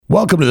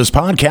Welcome to this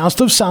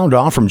podcast of Sound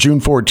Off from June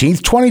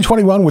 14th,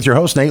 2021 with your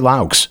host, Nate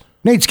Laux.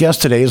 Nate's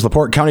guest today is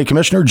LaPorte County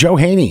Commissioner Joe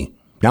Haney.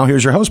 Now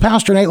here's your host,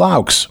 Pastor Nate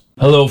Laux.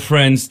 Hello,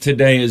 friends.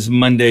 Today is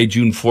Monday,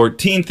 June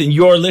 14th, and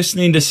you're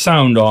listening to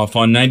Sound Off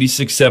on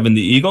 96.7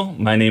 The Eagle.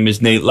 My name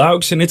is Nate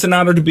Laux, and it's an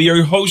honor to be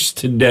your host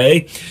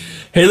today.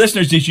 Hey,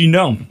 listeners, did you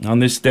know on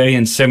this day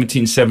in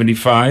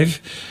 1775,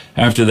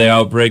 after the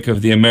outbreak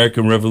of the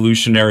American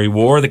Revolutionary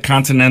War, the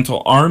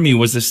Continental Army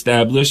was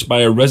established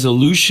by a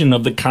resolution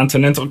of the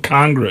Continental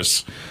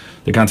Congress.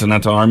 The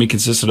Continental Army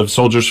consisted of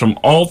soldiers from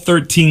all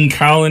 13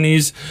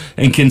 colonies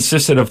and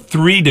consisted of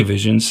 3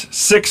 divisions,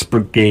 6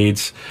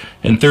 brigades,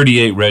 and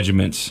 38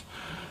 regiments.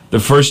 The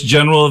first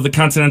general of the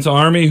Continental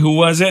Army, who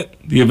was it?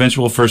 The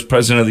eventual first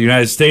president of the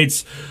United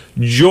States,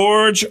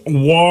 George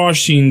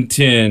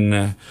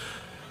Washington.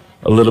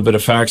 A little bit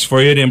of facts for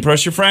you to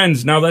impress your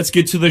friends. Now let's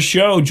get to the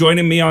show.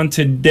 Joining me on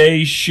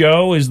today's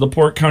show is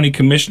LaPorte County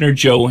Commissioner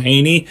Joe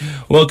Haney.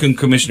 Welcome,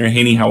 Commissioner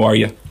Haney. How are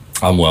you?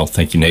 I'm well.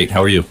 Thank you, Nate.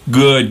 How are you?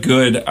 Good.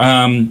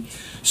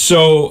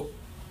 So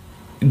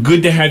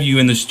good to have you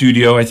in the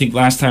studio. I think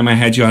last time I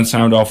had you on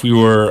Sound Off, we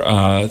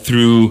were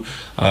through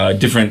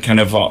different kind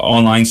of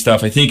online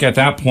stuff. I think at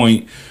that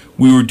point,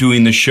 we were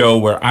doing the show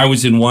where I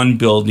was in one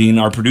building,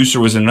 our producer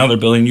was in another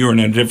building, you were in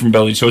a different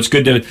building. So it's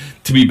good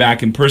to be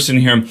back in person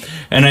here.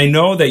 And I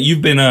know that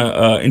you've been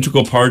an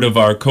integral part of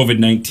our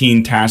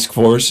COVID-19 task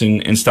force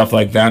and stuff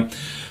like that.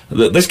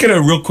 Let's get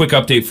a real quick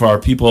update for our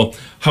people.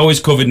 How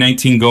is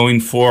COVID-19 going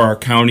for our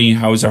county?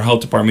 How is our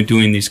health department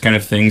doing these kind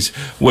of things?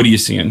 What are you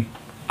seeing?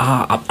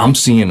 I'm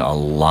seeing a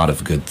lot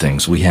of good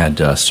things. We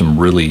had some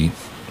really...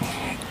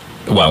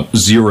 Well,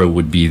 0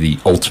 would be the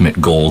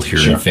ultimate goal here,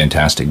 Sure. And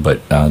fantastic.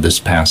 But this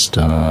past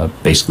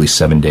basically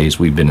 7 days,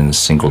 we've been in the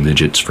single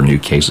digits for new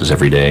cases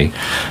every day.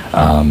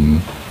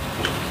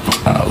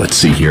 Let's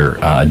see here.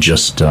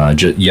 Just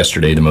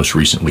yesterday, the most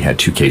recent, we had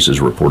 2 cases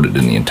reported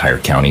in the entire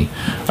county.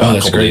 Oh, that's a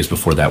couple great. days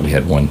before that, we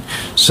had 1.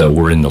 So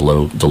we're in the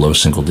low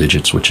single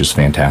digits, which is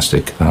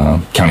fantastic.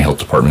 County Health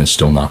Department is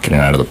still knocking it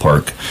out of the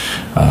park.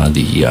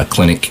 The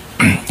clinic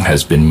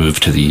has been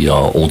moved to the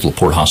old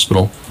LaPorte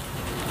Hospital.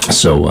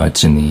 So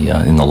it's in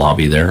the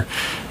lobby there,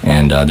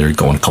 and they're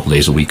going a couple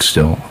days a week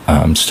still.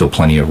 Still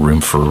plenty of room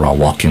for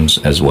walk-ins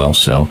as well.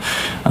 So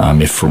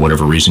if for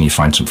whatever reason you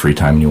find some free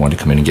time and you want to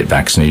come in and get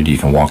vaccinated, you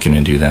can walk in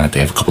and do that. They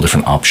have a couple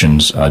different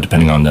options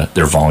depending on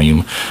their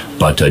volume,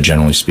 but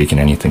generally speaking,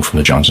 anything from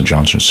the Johnson &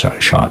 Johnson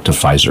shot to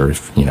Pfizer,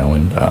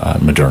 and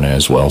Moderna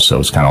as well.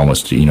 So it's kind of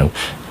almost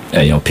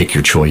pick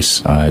your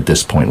choice at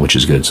this point, which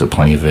is good. So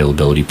plenty of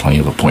availability, plenty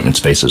of appointment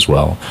space as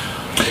well.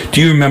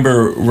 Do you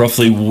remember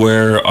roughly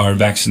where our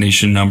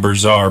vaccination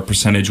numbers are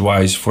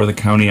percentage-wise for the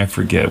county? I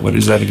forget. What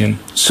is that again?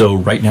 So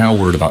right now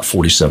we're at about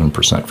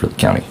 47% for the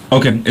county.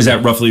 Okay. Is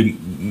that roughly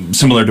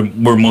similar to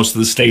where most of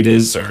the state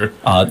is? Or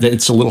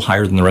it's a little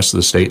higher than the rest of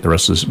the state.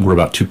 We're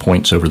about 2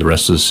 points over the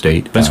rest of the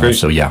state. That's great.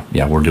 So yeah,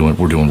 we're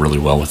doing really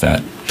well with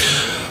that.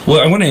 Well,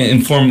 I want to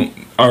inform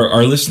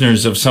our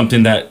listeners of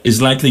something that is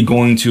likely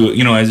going to,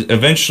 as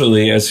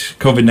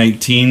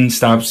COVID-19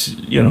 stops,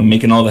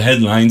 making all the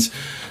headlines,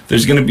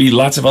 there's going to be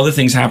lots of other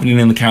things happening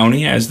in the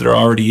county, as there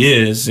already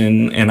is,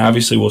 and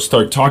obviously we'll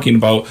start talking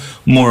about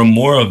more and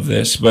more of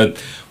this. But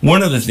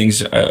one of the things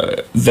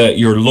that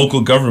your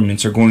local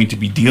governments are going to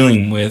be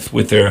dealing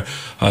with their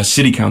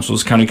city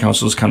councils, county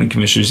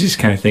commissioners, these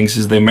kind of things,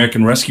 is the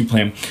American Rescue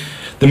Plan.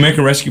 The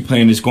American Rescue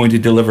Plan is going to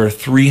deliver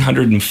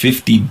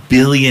 $350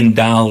 billion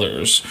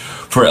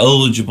for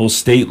eligible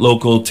state,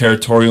 local,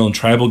 territorial, and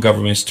tribal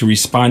governments to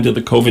respond to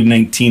the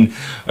COVID-19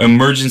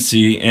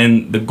 emergency.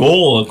 And the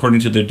goal,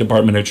 according to the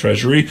Department of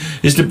Treasury,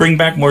 is to bring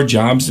back more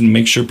jobs and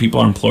make sure people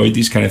are employed,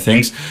 these kind of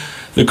things.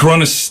 The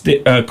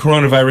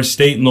coronavirus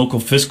state and local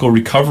fiscal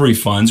recovery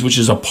funds, which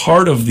is a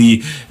part of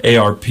the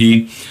ARP,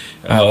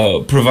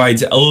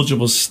 provides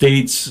eligible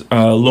states,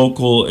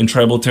 local, and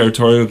tribal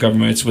territorial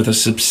governments with a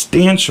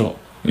substantial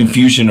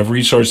infusion of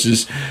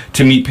resources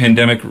to meet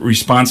pandemic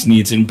response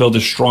needs and build a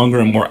stronger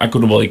and more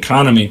equitable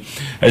economy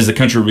as the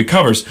country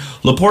recovers.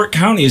 LaPorte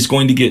County is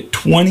going to get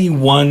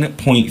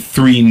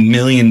 $21.3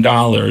 million,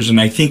 and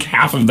I think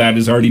half of that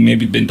has already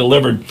maybe been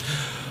delivered.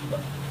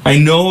 I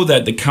know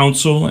that the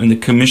council and the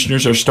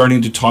commissioners are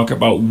starting to talk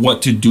about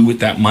what to do with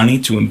that money,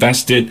 to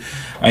invest it.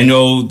 I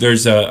know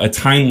there's a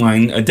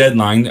timeline, a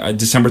deadline,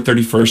 December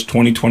 31st,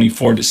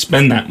 2024, to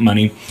spend that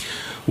money.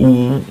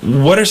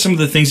 What are some of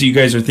the things that you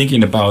guys are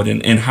thinking about,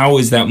 and how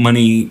is that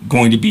money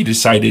going to be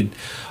decided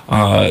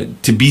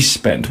to be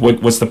spent?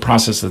 What's the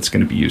process that's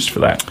going to be used for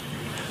that?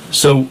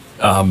 So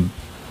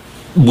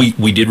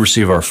we did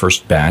receive our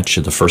first batch.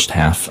 The first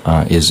half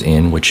is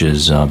in, which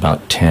is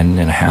about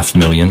 $10.5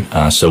 million.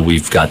 So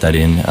we've got that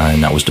in,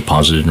 and that was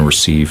deposited and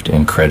received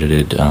and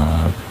credited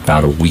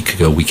about a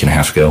week and a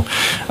half ago.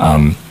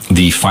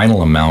 The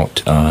final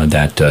amount,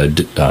 that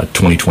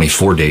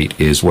 2024 date,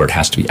 is where it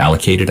has to be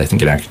allocated. I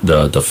think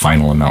the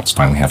final amounts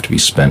finally have to be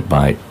spent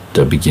by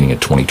the beginning of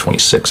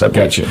 2026, I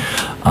believe.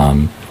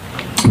 Gotcha.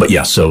 But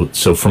yeah, so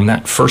from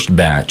that first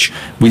batch,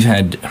 we've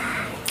had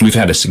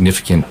a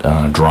significant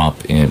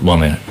drop in,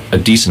 a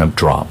decent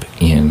drop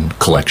in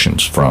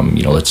collections from,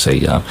 let's say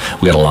we got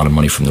a lot of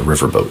money from the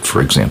riverboat,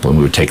 for example, and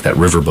we would take that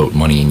riverboat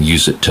money and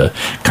use it to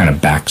kind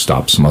of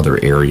backstop some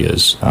other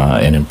areas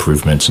and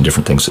improvements and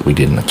different things that we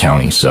did in the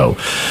county. So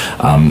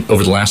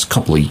over the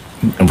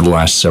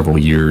last several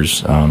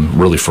years,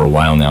 really for a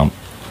while now,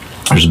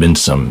 there's been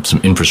some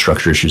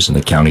infrastructure issues in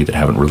the county that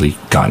haven't really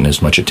gotten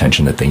as much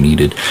attention that they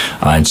needed,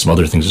 and some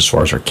other things as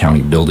far as our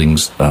county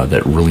buildings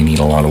that really need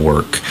a lot of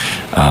work.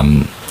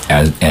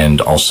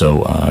 And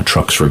also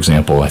trucks, for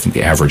example. I think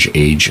the average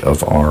age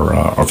of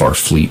our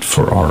fleet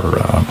for our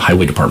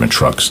highway department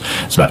trucks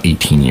is about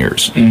 18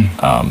 years.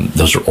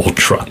 Those are old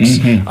trucks.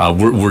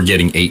 We're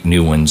getting 8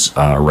 new ones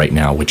right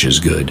now, which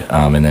is good.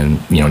 And then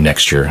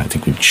next year, I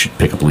think we should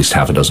pick up at least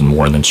half a dozen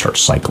more and then start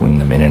cycling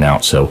them in and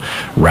out. So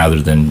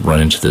rather than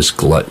run into this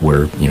glut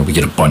where we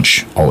get a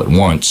bunch all at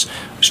once,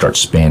 we start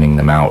spanning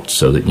them out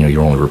so that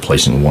you're only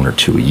replacing 1 or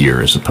 2 a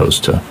year as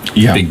opposed to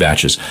big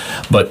batches.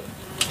 But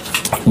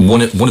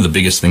one of the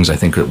biggest things I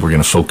think that we're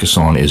going to focus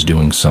on is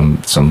doing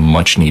some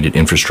much needed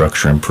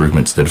infrastructure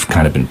improvements that have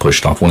kind of been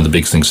pushed off. One of the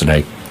big things that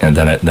I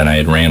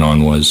had ran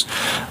on was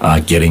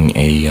getting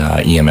a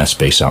EMS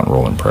base out in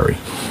Rolling Prairie.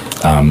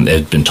 It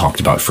had been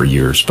talked about for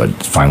years, but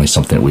finally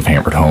something that we've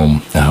hammered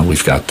home.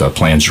 We've got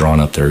plans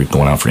drawn up there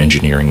going out for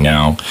engineering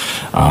now.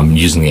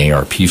 Using the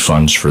ARP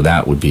funds for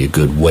that would be a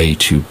good way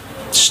to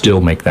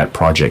still make that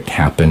project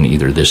happen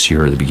either this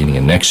year or the beginning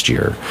of next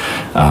year,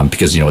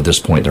 because at this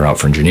point they're out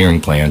for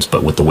engineering plans,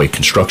 but with the way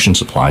construction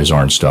supplies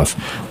are and stuff,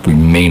 we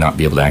may not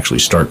be able to actually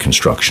start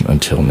construction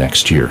until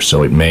next year.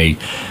 So I've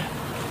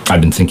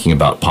been thinking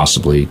about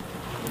possibly,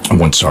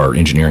 once our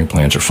engineering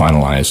plans are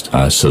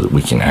finalized, so that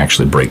we can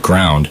actually break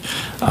ground,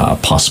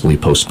 possibly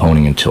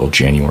postponing until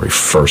January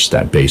 1st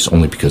that base,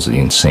 only because of the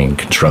insane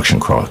construction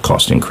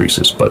cost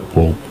increases. But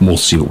we'll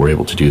see what we're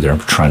able to do there. I'm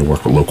trying to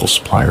work with local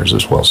suppliers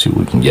as well, see what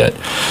we can get.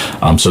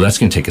 So that's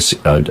going to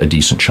take a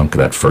decent chunk of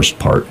that first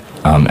part.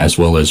 As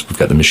well as we've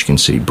got the Michigan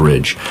City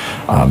Bridge.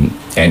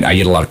 And I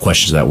get a lot of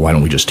questions about why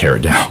don't we just tear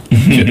it down?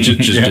 just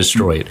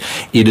destroy it.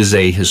 It is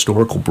a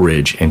historical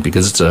bridge, and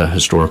because it's a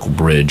historical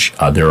bridge,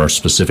 there are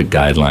specific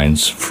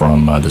guidelines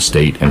from the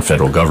state and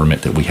federal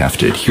government that we have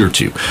to adhere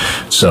to.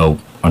 So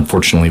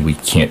unfortunately, we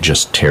can't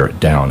just tear it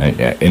down.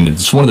 And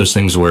it's one of those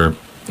things where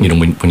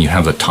when you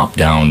have a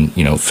top-down,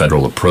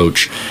 federal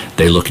approach,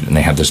 they look at it and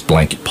they have this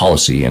blanket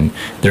policy, and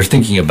they're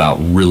thinking about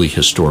really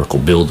historical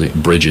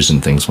bridges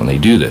and things when they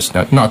do this.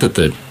 Now, not that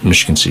the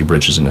Michigan City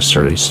Bridge isn't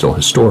necessarily still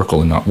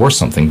historical and not worth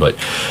something, but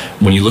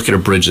when you look at a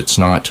bridge that's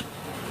not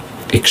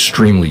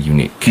extremely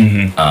unique,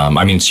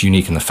 it's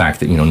unique in the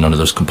fact that, none of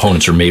those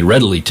components are made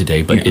readily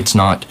today, but it's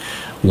not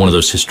one of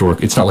those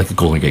historic, it's not like a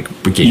Golden Gate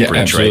Bridge,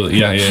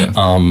 absolutely.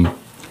 Right?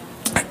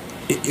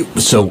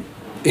 So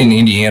in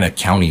Indiana,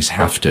 counties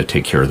have to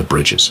take care of the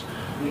bridges.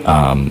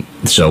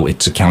 So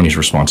it's a county's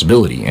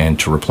responsibility. And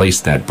to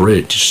replace that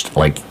bridge,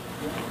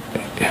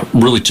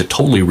 really to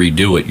totally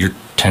redo it, you're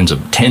tens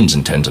and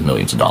tens of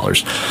millions of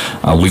dollars.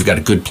 We've got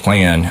a good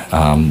plan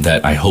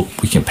that I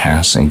hope we can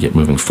pass and get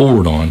moving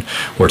forward on,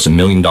 where it's $1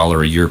 million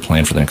a year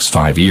plan for the next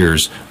 5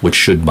 years, which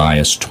should buy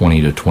us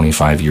 20 to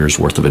 25 years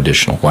worth of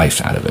additional life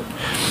out of it.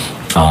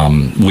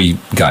 We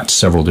got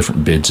several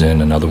different bids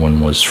in. Another one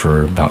was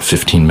for about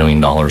 $15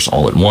 million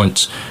all at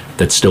once.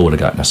 That still would have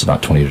gotten us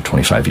about 20 to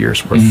 25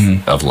 years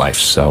worth of life.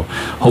 So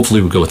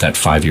hopefully we'll go with that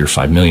 5-year,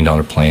 $5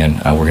 million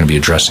plan. We're going to be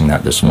addressing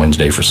that this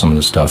Wednesday for some of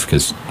the stuff,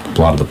 because a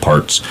lot of the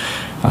parts,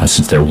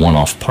 since they're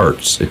one-off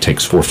parts, it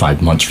takes 4 or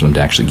 5 months for them to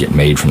actually get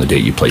made from the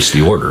date you place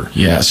the order.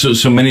 Yeah,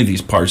 so many of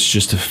these parts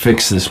just to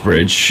fix this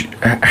bridge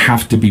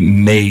have to be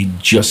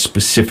made just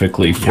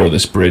specifically for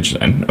this bridge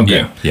then.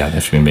 Okay. Yeah, they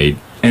have to be made.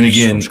 And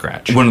again, from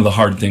scratch. One of the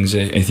hard things,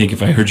 I think,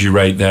 if I heard you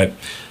right, that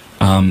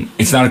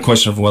it's not a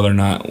question of whether or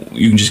not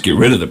you can just get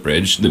rid of the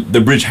bridge. The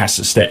bridge has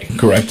to stay,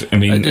 correct? I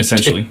mean,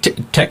 essentially.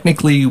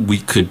 Technically, we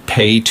could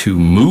pay to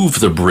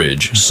move the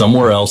bridge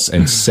somewhere else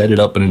and set it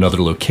up in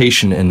another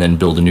location and then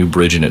build a new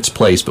bridge in its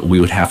place, but we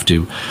would have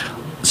to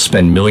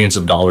spend millions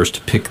of dollars to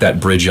pick that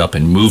bridge up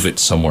and move it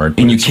somewhere.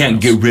 And you can't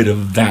get rid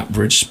of that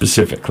bridge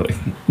specifically.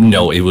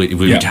 No, we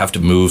would have to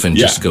move and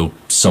just go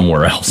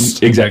somewhere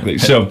else. Exactly.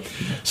 So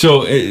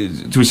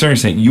to a certain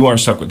extent, you are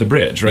stuck with the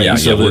bridge, right?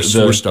 Yeah, we're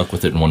stuck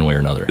with it in one way or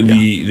another.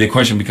 The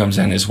question becomes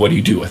then is, what do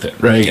you do with it,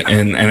 right? Yeah.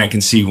 And I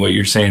can see what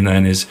you're saying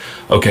then is,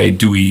 okay,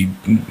 do we,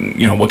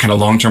 what kind of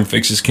long-term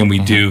fixes can we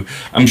do?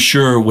 I'm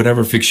sure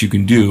whatever fix you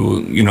can do,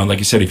 like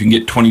you said, if you can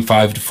get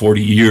 25 to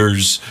 40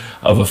 years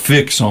of a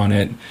fix on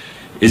it,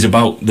 is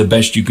about the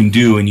best you can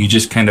do, and you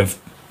just kind of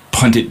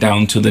punt it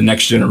down to the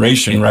next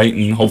generation, right?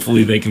 And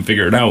hopefully they can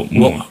figure it out.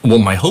 Well,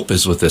 my hope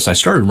is with this, I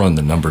started running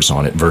the numbers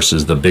on it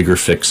versus the bigger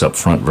fix up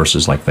front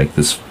versus like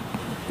this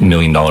 $1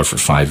 million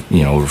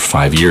for over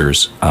 5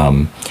 years.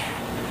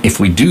 If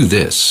we do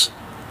this,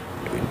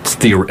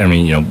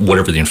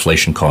 whatever the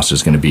inflation cost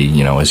is going to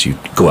be, as you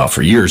go out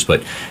for years,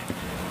 but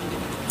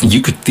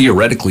you could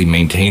theoretically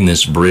maintain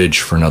this bridge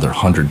for another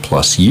 100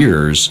 plus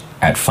years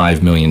at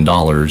 $5 million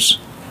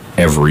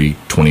every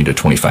 20 to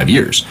 25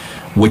 years.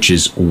 which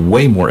is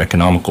way more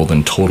economical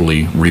than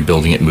totally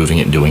rebuilding it, moving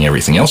it, and doing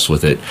everything else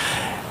with it.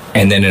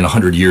 And then in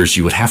 100 years,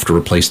 you would have to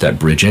replace that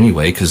bridge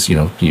anyway, because,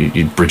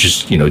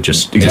 bridges,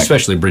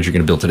 especially a bridge you're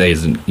going to build today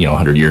isn't,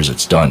 100 years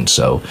it's done.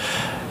 So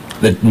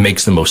that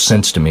makes the most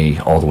sense to me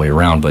all the way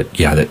around. But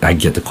yeah, I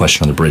get the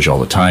question on the bridge all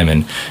the time.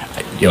 And,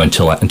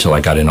 until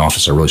I got in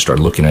office, I really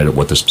started looking at it,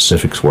 what the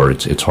specifics were.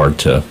 It's hard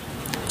to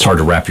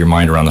wrap your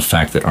mind around the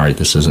fact that, all right,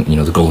 this isn't,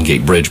 the Golden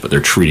Gate Bridge, but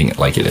they're treating it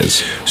like it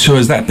is. So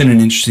has that been an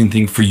interesting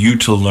thing for you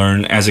to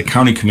learn as a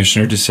county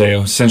commissioner, to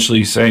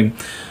essentially say,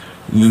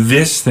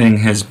 this thing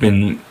has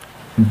been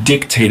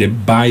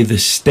dictated by the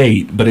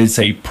state, but it's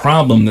a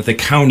problem that the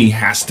county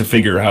has to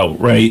figure out,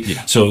 right?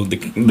 Yeah. So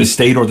the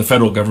state or the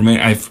federal government,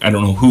 I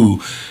don't know who,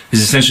 has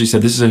essentially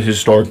said this is a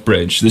historic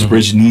bridge. This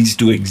bridge needs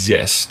to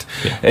exist.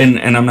 Yeah.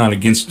 And I'm not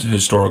against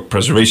historic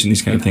preservation,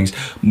 these kind of things,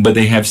 but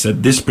they have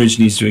said this bridge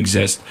needs to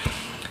exist.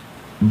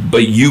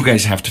 But you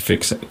guys have to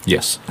fix it.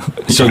 Yes.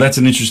 So that's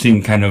an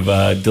interesting kind of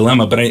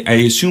dilemma. But I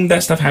assume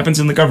that stuff happens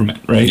in the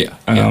government, right? Yeah,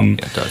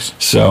 it does.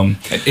 So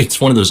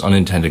it's one of those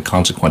unintended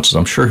consequences.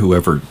 I'm sure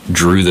whoever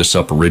drew this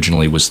up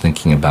originally was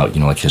thinking about,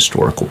 like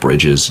historical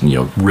bridges, and,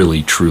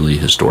 really, truly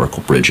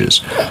historical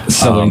bridges.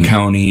 Southern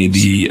County,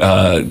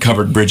 the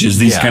covered bridges,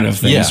 these kind of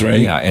things, right?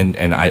 Yeah,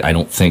 and I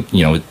don't think,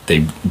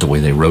 the way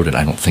they wrote it,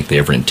 I don't think they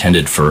ever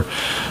intended for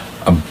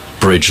a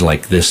bridge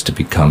like this to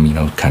become,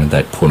 kind of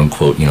that quote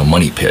unquote,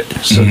 money pit,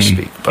 so to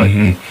speak. But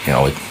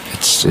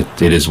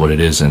it is what it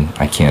is, and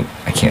I can't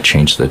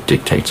change the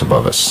dictates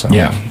above us. So.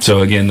 Yeah. So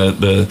again,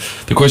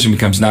 the question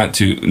becomes not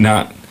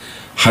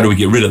how do we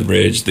get rid of the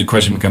bridge. The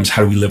question becomes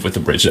how do we live with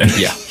the bridge then?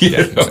 Yeah.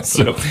 Exactly.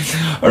 So,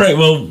 all right.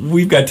 Well,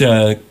 we've got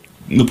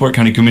LaPorte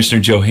County Commissioner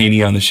Joe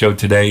Haney on the show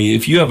today.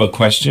 If you have a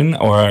question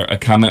or a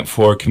comment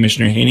for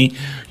Commissioner Haney,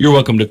 you're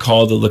welcome to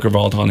call the Liquor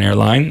Vault on Air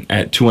line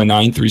at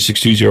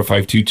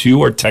 219-362-0522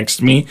 or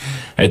text me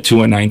at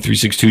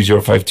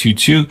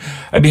 219-362-0522.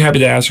 I'd be happy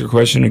to ask your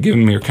question or give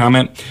him your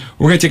comment.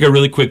 We're going to take a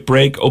really quick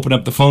break, open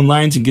up the phone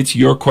lines, and get to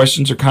your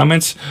questions or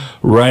comments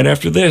right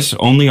after this,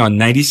 only on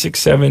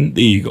 96.7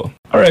 The Eagle.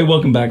 All right,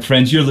 welcome back,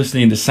 friends. You're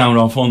listening to Sound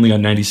Off only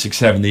on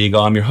 96.7 The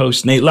Eagle. I'm your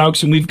host, Nate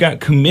Laux, and we've got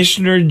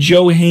Commissioner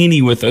Joe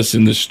Haney with us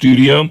in the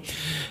studio.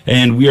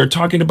 And we are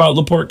talking about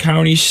LaPorte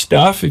County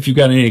stuff. If you've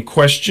got any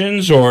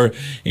questions or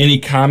any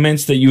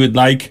comments that you would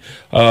like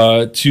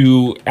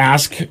to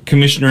ask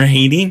Commissioner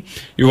Haney,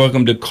 you're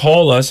welcome to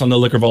call us on the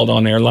Liquor Vault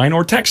on Air line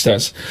or text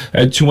us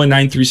at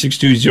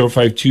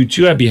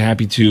 219-362-0522. I'd be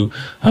happy to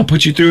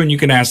put you through and you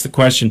can ask the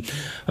question.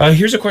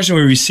 Here's a question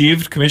we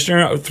received,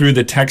 Commissioner, through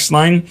the text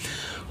line.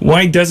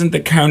 Why doesn't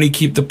the county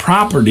keep the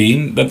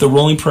property that the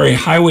Rolling Prairie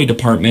Highway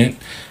Department,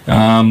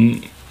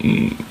 I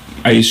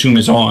assume,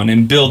 is on,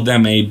 and build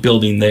them a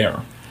building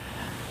there?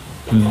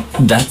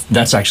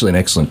 That's actually an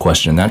excellent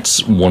question.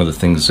 That's one of the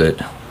things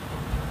that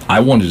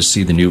I wanted to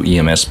see, the new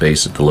EMS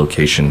base at the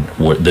location,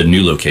 the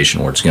new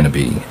location where it's going to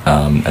be,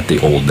 at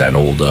that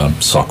old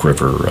Sauk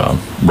River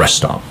rest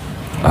stop.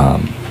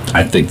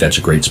 I think that's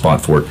a great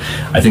spot for it.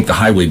 I think the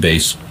highway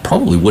base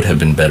probably would have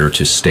been better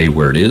to stay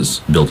where it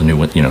is, build a new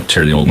one,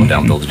 tear the old one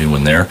down, build a new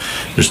one there.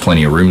 There's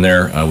plenty of room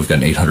there. We've got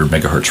an 800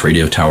 megahertz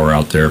radio tower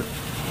out there.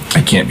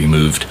 It can't be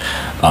moved.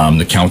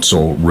 The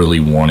council really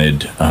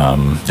wanted,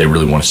 they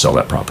really want to sell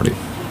that property.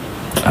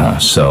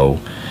 So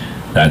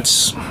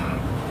that's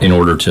in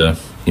order to,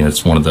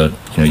 it's one of the,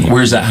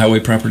 where's that highway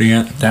property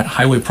at? That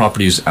highway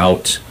property is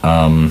out,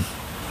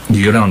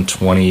 you go down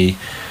 20,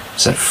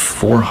 is that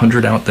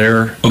 400 out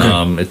there?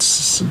 Okay.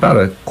 It's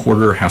about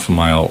half a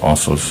mile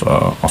off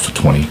of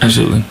 20.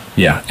 Absolutely.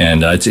 Yeah,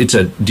 and it's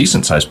a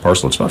decent sized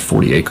parcel. It's about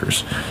 40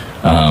 acres.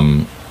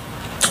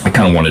 I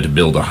kind of wanted to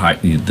build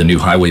the new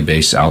highway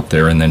base out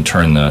there, and then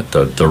turn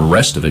the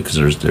rest of it,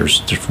 because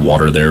there's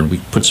water there. We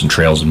put some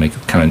trails and make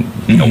it kind of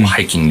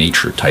hiking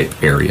nature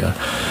type area.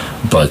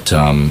 But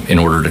in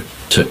order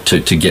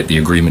to get the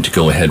agreement to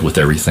go ahead with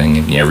everything,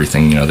 and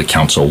the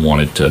council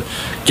wanted to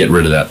get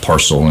rid of that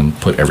parcel and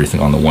put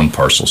everything on the one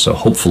parcel. So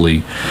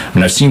hopefully,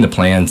 I've seen the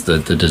plans, the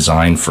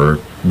design for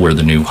where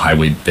the new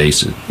highway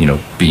base is,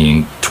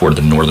 being toward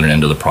the northern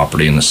end of the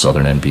property and the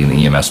southern end being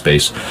the EMS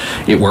base.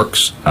 It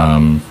works.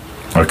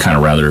 I'd kind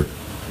of rather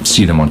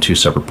see them on two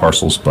separate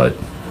parcels, but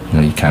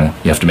you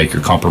have to make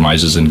your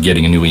compromises, and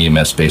getting a new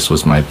EMS base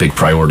was my big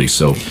priority.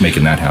 So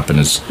making that happen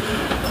is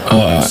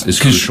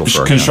crucial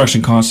for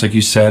construction costs, like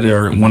you said,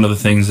 are one of the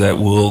things that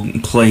will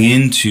play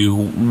into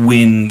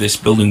when this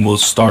building will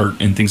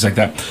start and things like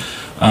that.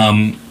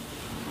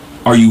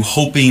 Are you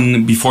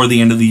hoping before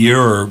the end of the year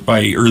or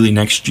by early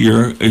next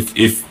year,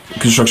 if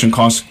construction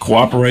costs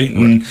cooperate,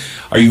 and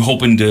are you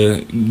hoping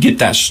to get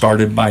that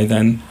started by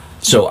then?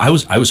 So I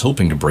was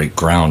hoping to break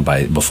ground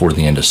before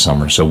the end of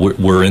summer. So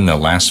we're in the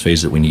last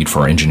phase that we need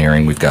for our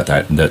engineering. We've got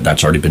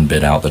that's already been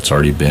bid out. That's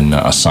already been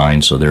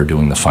assigned. So they're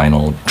doing the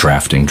final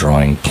drafting,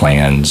 drawing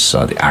plans.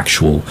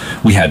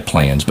 We had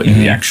plans, but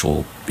the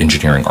actual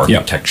engineering,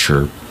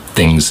 architecture,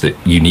 things that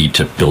you need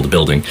to build a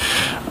building.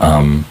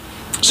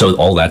 So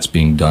all that's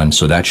being done.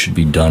 So that should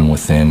be done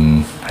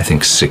within, I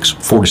think,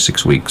 4 to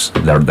 6 weeks.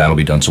 That'll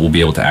be done. So we'll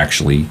be able to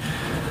actually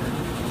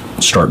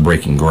start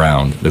breaking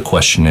ground. The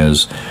question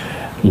is,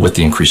 with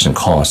the increase in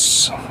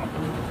costs,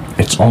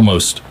 it's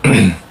almost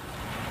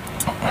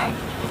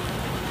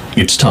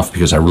it's tough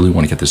because I really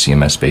want to get this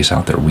EMS base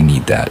out there. We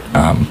need that.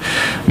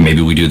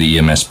 Maybe we do the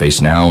EMS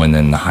base now and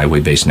then the highway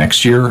base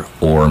next year,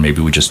 or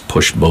maybe we just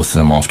push both of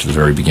them off to the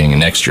very beginning of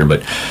next year.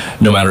 But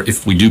no matter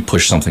if we do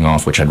push something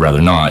off, which I'd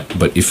rather not,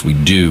 but if we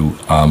do,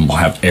 we'll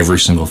have every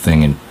single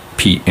thing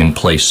in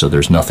place, so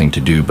there's nothing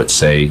to do but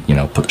say,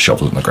 put the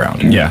shovels in the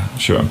ground. Yeah,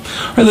 sure.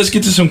 All right, let's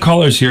get to some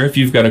callers here. If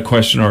you've got a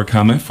question or a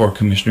comment for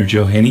Commissioner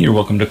Joe Haney, you're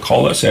welcome to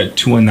call us at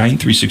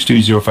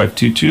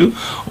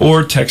 219-362-0522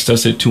 or text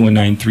us at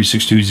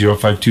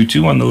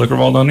 219-362-0522 on the Liquor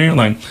Vault on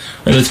Airline. All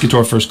right, let's get to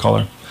our first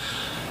caller.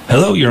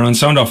 Hello, you're on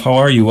Sound Off. How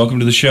are you? Welcome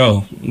to the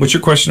show. What's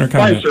your question or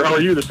comment? Hi, sir. How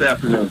are you this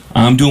afternoon?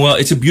 I'm doing well.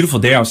 It's a beautiful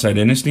day outside,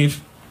 isn't it,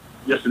 Steve?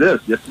 Yes, it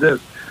is. Yes, it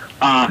is.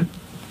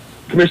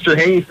 Commissioner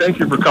Haney, thank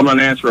you for coming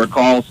and answering our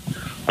calls.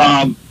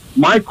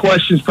 My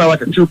question is probably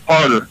like a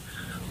two-parter.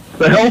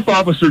 The health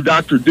officer,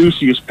 Dr.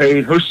 Ducey, is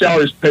paid. Her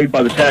salary is paid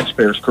by the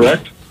taxpayers,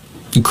 correct?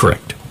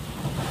 Correct.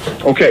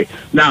 Okay.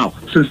 Now,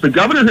 since the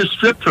governor has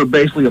stripped her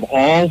basically of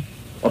all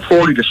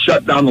authority to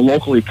shut down the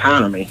local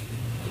economy,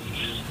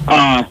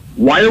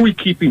 why are we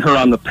keeping her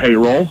on the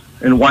payroll?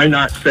 And why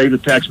not save the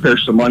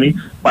taxpayers some money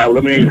by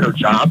eliminating her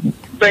job?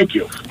 Thank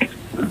you.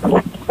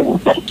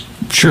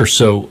 Sure.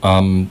 So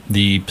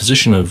the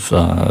position of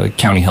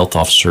county health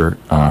officer,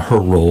 her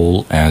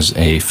role as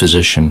a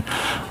physician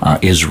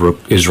is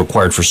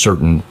required for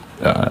certain.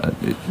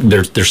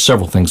 There's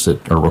several things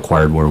that are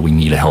required where we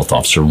need a health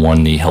officer.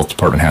 One, the health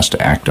department has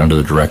to act under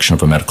the direction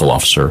of a medical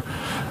officer.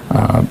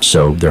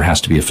 So there has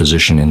to be a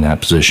physician in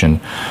that position.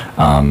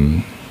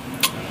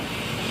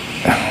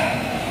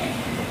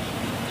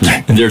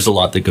 There's a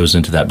lot that goes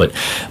into that, but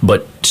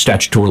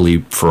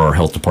statutorily for our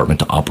health department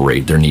to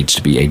operate, there needs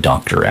to be a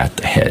doctor at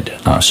the head.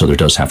 So there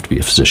does have to be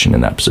a physician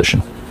in that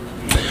position.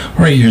 All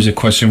right, here's a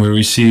question we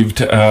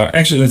received.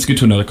 Actually, let's get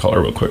to another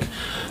caller real quick.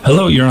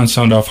 Hello, you're on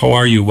Sound Off. How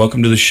are you?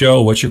 Welcome to the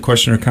show. What's your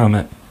question or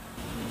comment?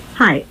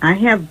 Hi, I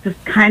have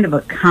just kind of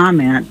a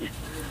comment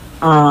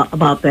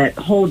about that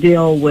whole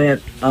deal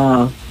with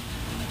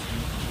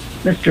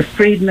Mr.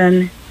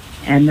 Friedman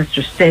and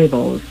Mr.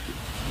 Stables.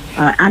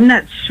 I'm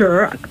not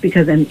sure,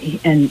 because, and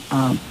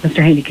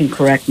Mr. Haney can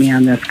correct me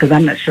on this, because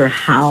I'm not sure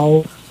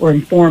how, or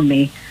inform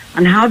me,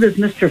 on how does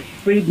Mr.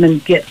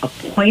 Friedman get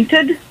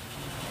appointed?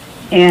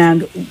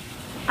 And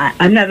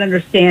I'm not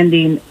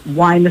understanding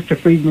why Mr.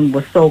 Friedman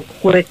was so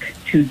quick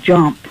to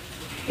jump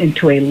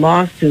into a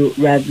lawsuit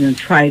rather than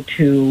try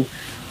to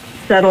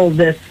settle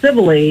this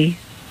civilly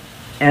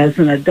as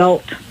an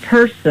adult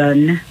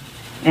person.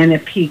 And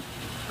if he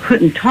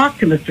couldn't talk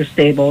to Mr.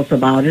 Stables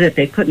about it, if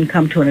they couldn't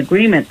come to an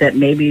agreement, that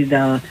maybe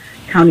the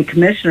county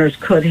commissioners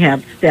could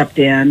have stepped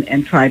in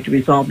and tried to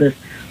resolve this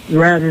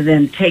rather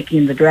than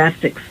taking the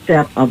drastic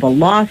step of a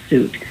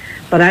lawsuit.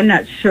 But I'm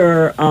not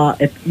sure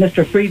if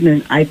Mr.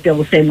 Friedman, I feel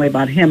the same way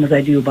about him as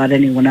I do about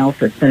anyone else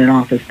that's been in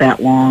office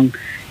that long,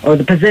 or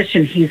the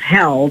position he's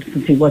held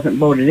since he wasn't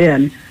voted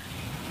in,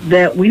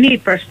 that we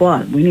need fresh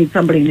blood. We need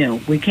somebody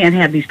new. We can't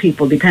have these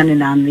people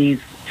depending on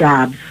these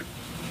jobs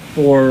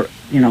for,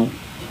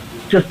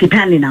 just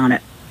depending on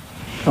it.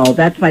 So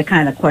that's my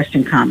kind of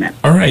question comment.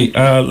 All right,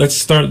 let's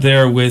start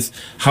there with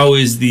how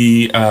is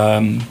the, I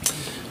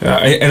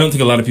don't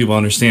think a lot of people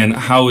understand,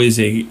 how is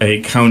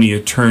a county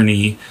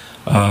attorney,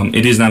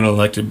 it is not an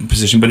elected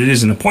position, but it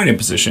is an appointed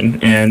position,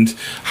 and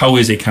how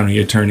is a county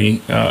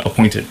attorney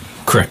appointed?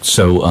 Correct.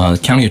 So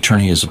county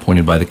attorney is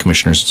appointed by the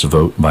commissioners. It's a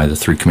vote by the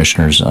three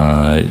commissioners.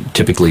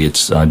 Typically,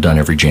 it's done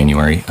every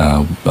January,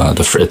 at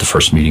the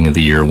first meeting of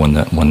the year when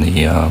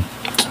the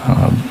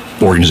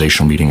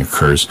organizational meeting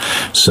occurs.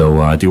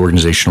 So the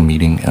organizational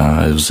meeting,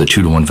 it was a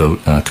 2-1 vote.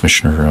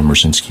 Commissioner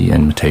Merzinski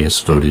and Mateus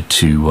voted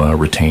to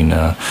retain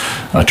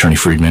Attorney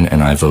Friedman,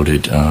 and I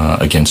voted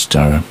against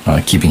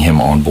keeping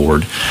him on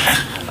board.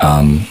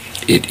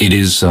 It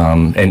is,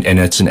 and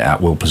it's an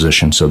at-will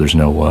position, so there's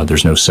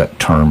no set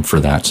term for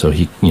that. So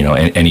he,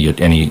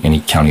 any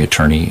county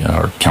attorney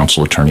or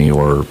council attorney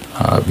or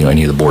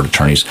any of the board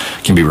attorneys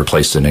can be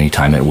replaced at any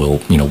time at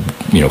will,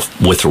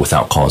 with or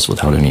without cause,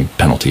 without any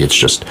penalty.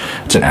 It's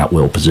an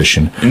at-will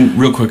position. And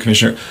real quick,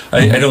 Commissioner,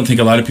 I don't think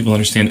a lot of people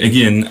understand.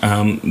 Again,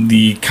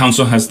 the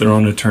council has their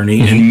own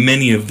attorney, and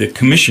many of the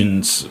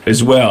commissions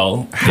as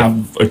well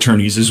have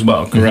attorneys as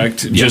well.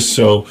 Correct? Just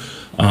so.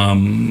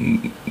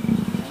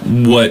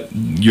 What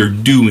you're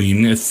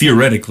doing,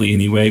 theoretically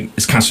anyway,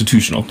 is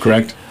constitutional,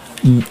 correct?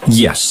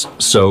 Yes.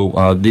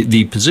 So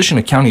the position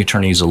of county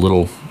attorney is a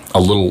little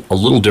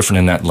different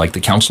in that, like, the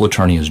council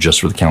attorney is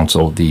just for the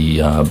council, the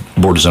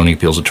board of zoning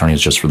appeals attorney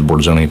is just for the board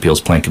of zoning appeals,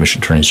 plan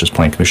commission attorney is just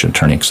plan commission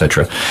attorney,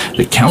 etc.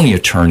 The county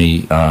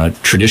attorney,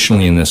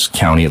 traditionally in this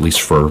county, at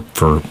least for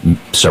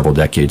several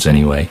decades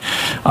anyway,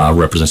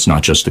 represents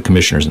not just the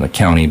commissioners in the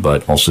county,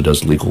 but also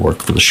does legal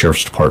work for the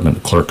sheriff's department,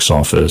 the clerk's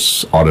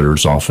office,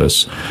 auditor's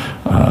office,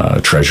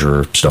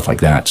 treasurer, stuff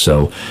like that.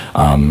 So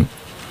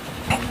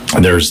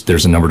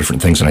there's a number of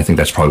different things, and I think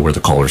that's probably where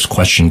the caller's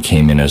question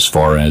came in, as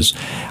far as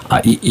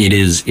it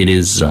is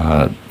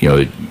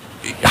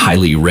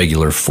highly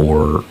irregular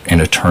for an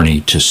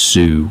attorney to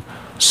sue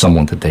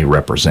someone that they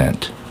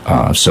represent.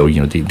 So,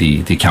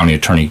 the county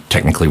attorney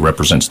technically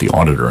represents the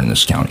auditor in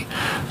this county.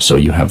 So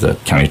you have the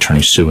county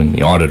attorney suing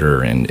the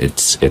auditor, and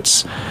it's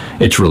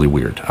really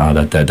weird.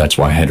 That's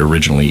why I had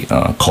originally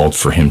called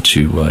for him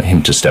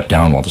to step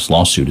down while this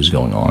lawsuit is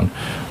going on.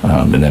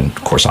 And then,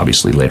 of course,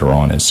 obviously later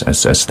on,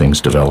 as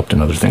things developed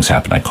and other things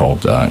happened, I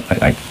called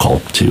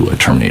to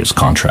terminate his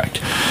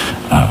contract.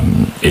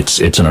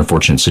 It's an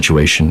unfortunate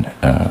situation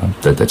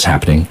that's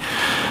happening.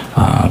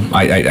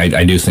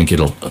 I do think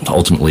it'll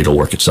ultimately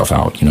work itself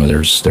out.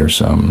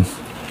 There's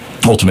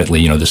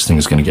ultimately, this thing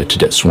is going to get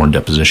to sworn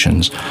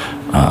depositions,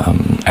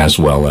 as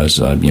well as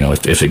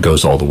if it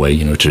goes all the way,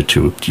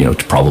 to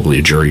probably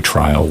a jury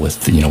trial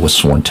with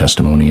sworn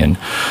testimony. And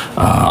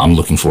I'm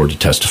looking forward to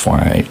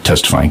testifying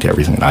to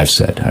everything that I've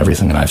said.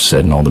 Everything that I've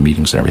said in all the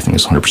meetings and everything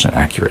is 100%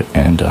 accurate,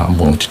 and I'm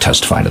willing to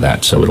testify to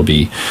that. So it'll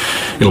be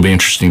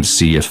interesting to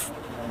see if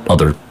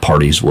other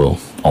parties will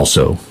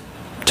also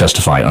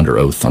testify under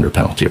oath, under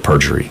penalty of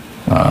perjury,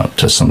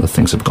 to some of the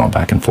things that have gone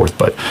back and forth.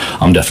 But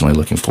I'm definitely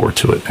looking forward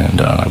to it,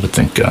 and I would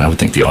think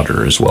the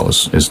auditor as well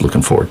is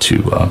looking forward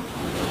to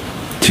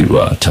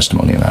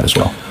testimony in that as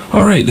well.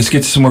 All right, let's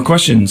get to some more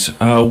questions.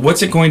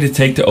 What's it going to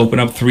take to open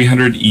up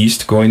 300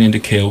 East going into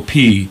KOP?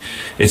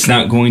 It's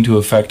not going to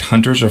affect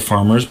hunters or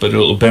farmers, but it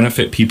will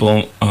benefit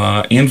people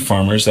and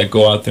farmers that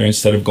go out there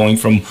instead of going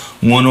from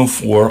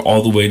 104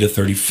 all the way to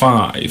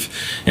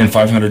 35. And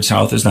 500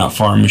 South is not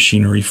farm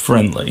machinery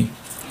friendly.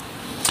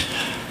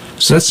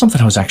 So that's something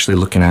I was actually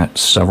looking at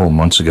several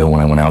months ago when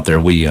I went out there.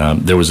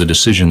 There was a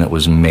decision that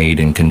was made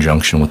in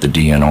conjunction with the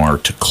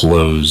DNR to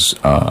close.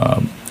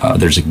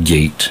 There's a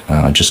gate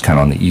just kind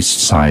of on the east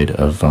side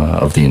of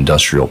the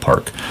industrial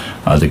park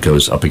that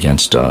goes up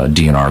against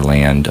DNR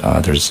land.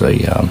 There's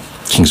a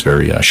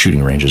Kingsbury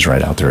shooting ranges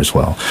right out there as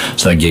well.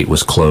 So that gate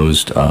was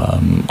closed.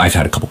 I've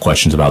had a couple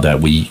questions about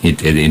that.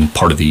 In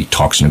part of the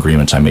talks and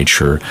agreements, I made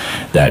sure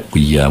that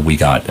we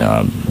got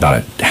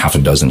about a half a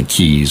dozen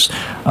keys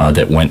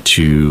that went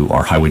to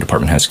our highway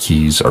department has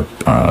keys, our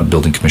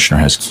building commissioner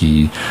has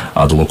key,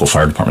 the local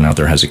fire department out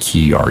there has a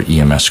key, our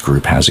EMS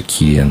group has a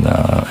key, and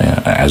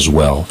as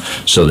well,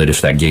 so that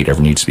if that gate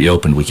ever needs to be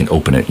opened, we can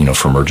open it,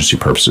 for emergency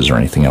purposes or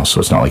anything else.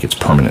 So it's not like it's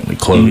permanently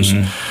closed.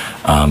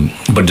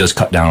 Mm-hmm. But it does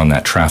cut down on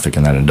that traffic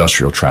and that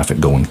industrial traffic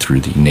going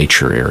through the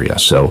nature area.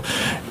 So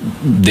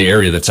the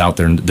area that's out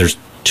there, and there's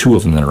two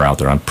of them that are out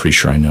there. I'm pretty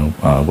sure I know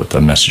what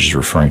the message is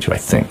referring to, I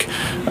think.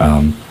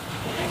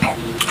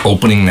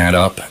 Opening that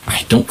up,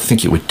 I don't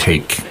think it would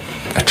take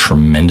a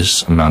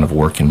tremendous amount of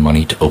work and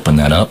money to open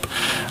that up.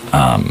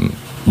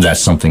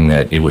 That's something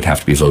that it would have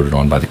to be voted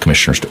on by the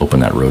commissioners to open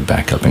that road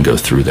back up and go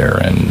through there,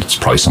 and it's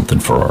probably something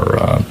for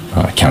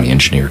our county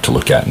engineer to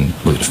look at and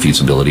look at the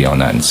feasibility on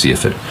that and see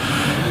if it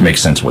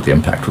makes sense what the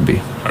impact would be.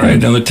 All right,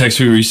 another text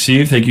we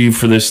received. Thank you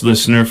for this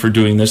listener for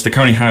doing this. The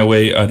County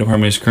Highway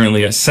Department is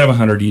currently at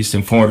 700 East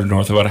and 400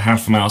 North, about a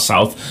half a mile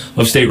south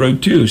of State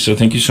Road 2. So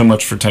thank you so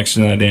much for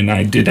texting that in.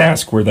 I did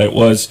ask where that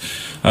was.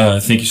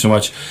 Thank you so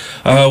much.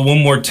 One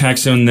more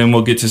text and then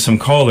we'll get to some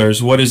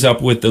callers. What is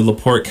up with the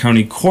LaPorte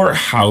County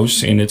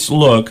Courthouse and its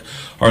look?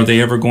 Are they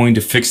ever going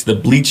to fix the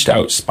bleached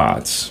out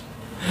spots?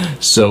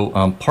 So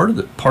part of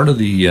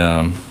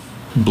the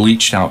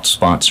bleached out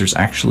spots, there's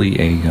actually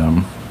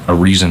a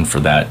reason for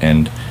that,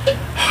 and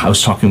I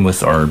was talking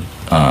with our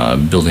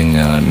building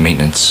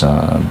maintenance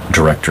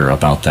director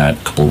about that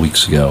a couple of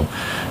weeks ago.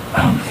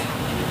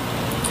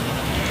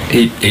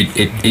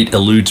 It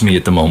eludes me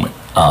at the moment,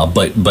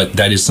 but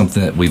that is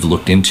something that we've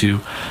looked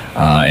into,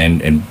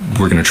 and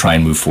we're going to try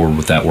and move forward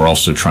with that. We're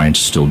also trying to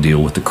still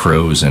deal with the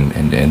crows and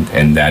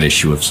that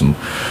issue of some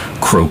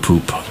crow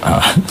poop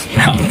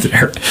out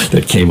there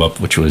that came up,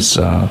 which was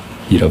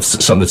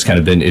something that's kind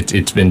of been,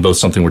 it's been both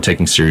something we're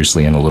taking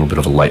seriously and a little bit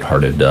of a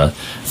lighthearted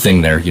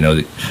thing there.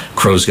 The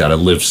crows got to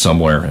live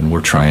somewhere, and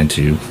we're trying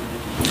to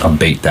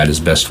abate that as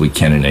best we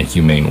can in a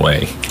humane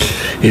way.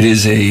 It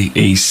is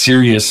a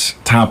serious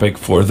topic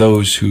for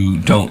those who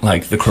don't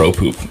like the crow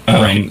poop.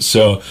 Right.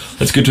 So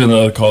let's get to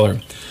another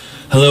caller.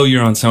 Hello,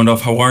 you're on Sound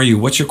Off. How are you?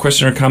 What's your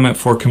question or comment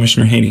for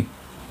Commissioner Haney?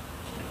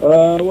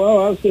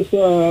 Well,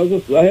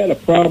 I had a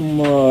problem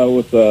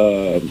with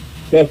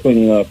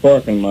testing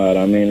parking lot.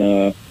 I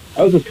mean,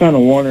 I was just kind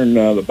of wondering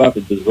about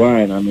the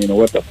design. I mean,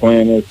 what the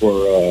plan is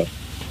for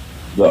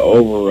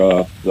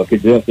the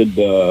congested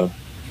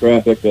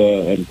traffic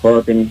and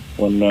parking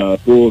when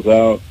school's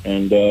out.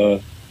 And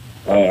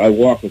I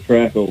walk the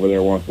track over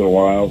there once in a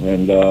while.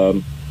 And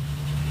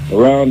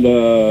around,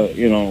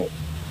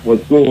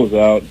 when school's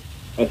out,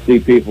 I see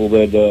people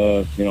that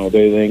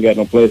they ain't got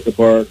no place to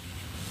park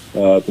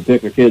to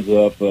pick their kids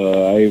up.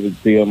 I even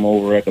see them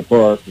over at the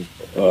park.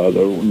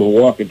 The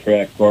walking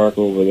track park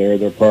over there,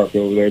 they're parked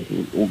over there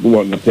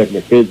wanting to pick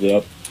their kids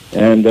up.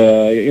 And,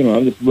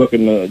 I'm just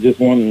just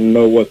wanting to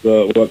know what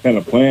kind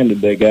of plan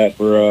did they got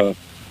for,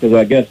 because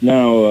I guess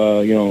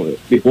now,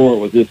 before it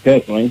was just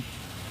Kessling.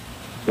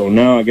 So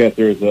now I guess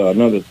there's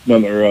another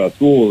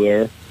school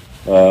there.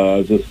 I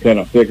was just kind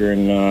of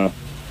figuring,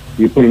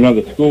 you put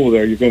another school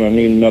there, you're going to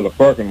need another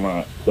parking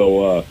lot.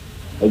 So I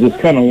was just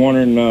kind of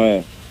wondering,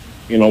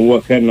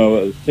 what kind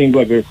of, it seems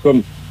like there's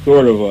some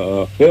sort of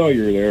a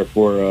failure there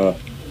for a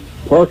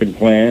parking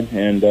plan,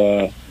 and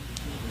I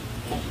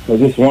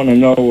just want to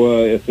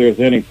know if there's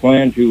any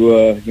plan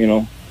to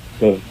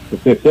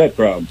fix that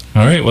problem.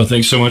 All right. Well,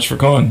 thanks so much for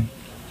calling.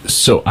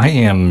 So I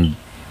am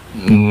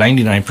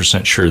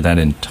 99% sure that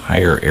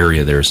entire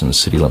area there is in the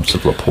city limits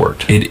of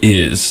LaPorte. It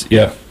is,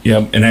 yeah.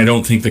 And I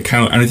don't think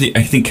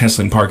I think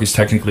Kessling Park is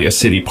technically a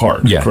city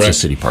park. Yeah, correct? It's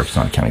a city park. It's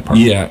not a county park.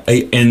 Yeah,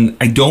 and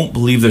I don't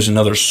believe there's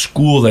another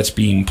school that's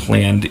being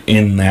planned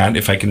in that,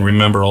 if I can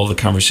remember all the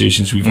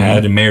conversations we've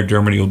had. And Mayor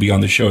Dermody will be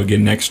on the show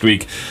again next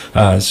week.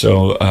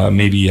 So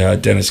maybe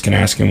Dennis can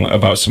ask him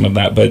about some of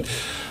that. But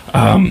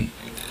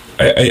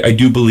I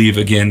do believe,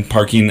 again,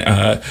 parking...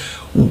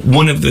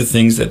 one of the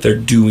things that they're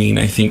doing,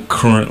 I think,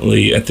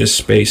 currently at this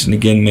space, and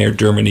again, Mayor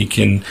Dermody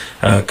can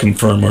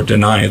confirm or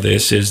deny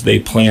this, is they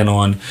plan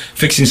on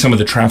fixing some of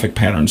the traffic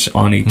patterns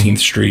on 18th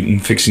Street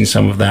and fixing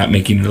some of that,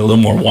 making it a little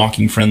more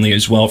walking friendly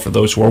as well for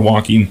those who are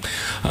walking.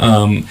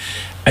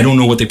 I don't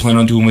know what they plan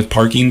on doing with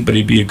parking, but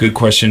it'd be a good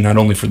question not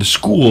only for the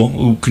school,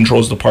 who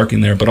controls the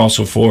parking there, but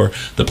also for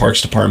the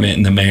Parks Department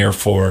and the mayor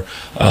for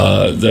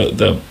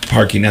the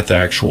parking at the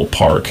actual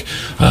park.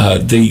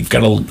 They've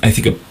got, I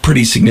think, a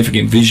pretty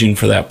significant vision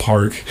for that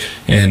park,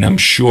 and I'm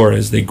sure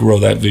as they grow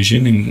that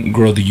vision and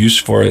grow the use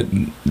for it,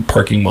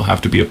 parking will have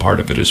to be a part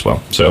of it as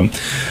well. So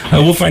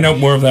we'll find out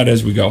more of that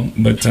as we go.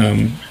 But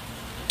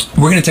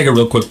we're going to take a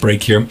real quick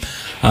break here.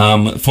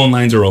 Phone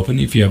lines are open.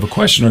 If you have a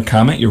question or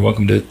comment, you're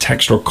welcome to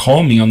text or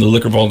call me on the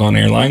Liquor Vault on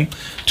Air line,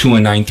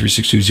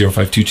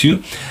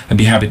 219-362-0522. I'd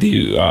be happy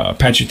to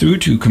patch you through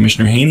to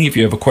Commissioner Haney. If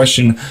you have a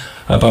question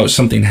about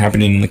something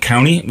happening in the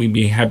county, we'd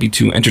be happy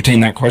to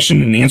entertain that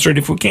question and answer it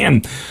if we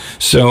can.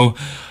 So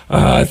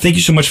thank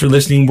you so much for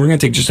listening. We're going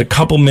to take just a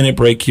couple-minute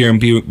break here and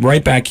be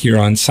right back here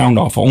on Sound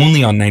Off,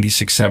 only on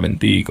 96.7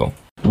 The Eagle.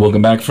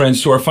 Welcome back,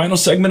 friends, to our final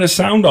segment of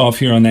Sound Off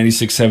here on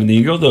 96.7 The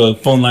Eagle. The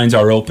phone lines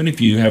are open.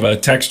 If you have a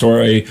text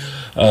or a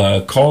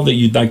call that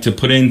you'd like to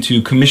put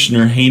into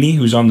Commissioner Haney,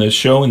 who's on the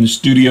show in the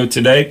studio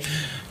today,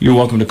 you're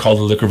welcome to call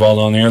the Liquor Vault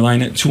on Air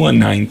line at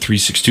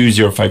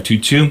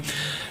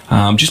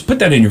 219-362-0522. Just put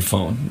that in your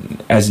phone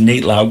as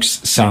Nate Laux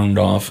Sound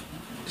Off,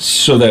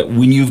 so that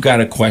when you've got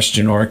a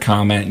question or a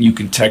comment, you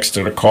can text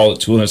it or call it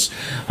to us,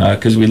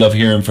 because we love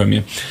hearing from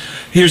you.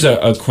 Here's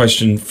a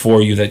question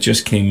for you that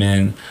just came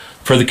in.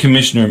 For the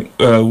commissioner,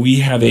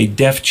 we have a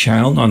deaf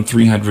child on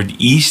 300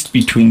 East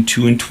between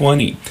 2 and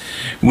 20.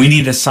 We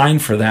need a sign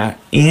for that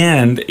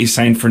and a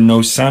sign for no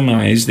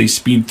semis. They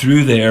speed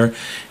through there,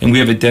 and we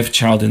have a deaf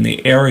child in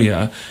the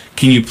area.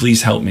 Can you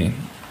please help me?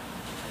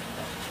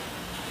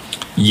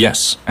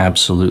 Yes,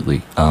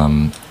 absolutely.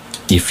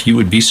 If you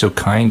would be so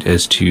kind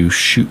as to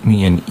shoot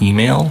me an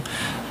email,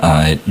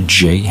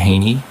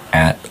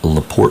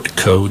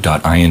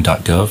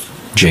 jhaney@laporteco.in.gov,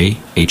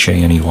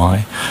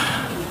 Jhaney,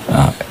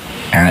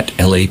 at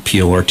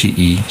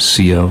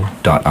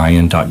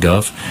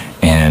laporteco.in.gov,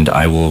 and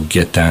I will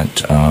get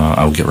that.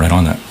 I will get right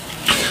on that.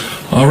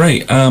 All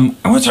right. I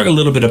want to talk a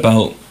little bit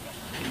about.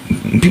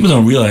 People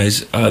don't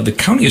realize the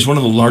county is one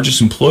of the largest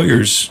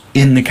employers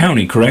in the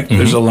county. Correct? Mm-hmm.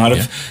 There's a lot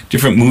of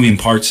different moving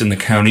parts in the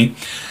county.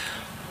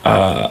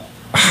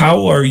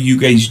 How are you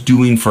guys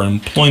doing for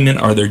employment?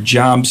 Are there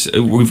jobs?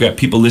 We've got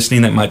people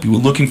listening that might be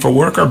looking for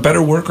work or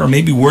better work, or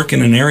maybe work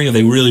in an area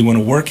they really want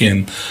to work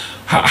in.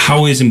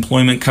 How is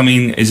employment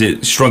coming? Is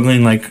it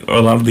struggling like a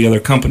lot of the other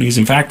companies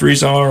and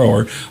factories are,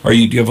 or do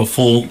you have a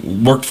full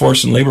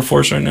workforce and labor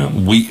force right now?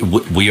 We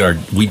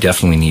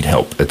definitely need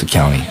help at the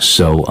county.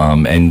 So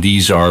and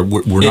these are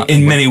we're not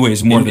in many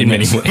ways more than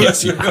many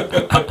ways.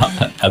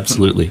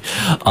 Absolutely.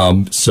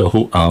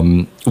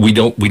 We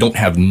don't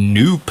have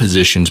new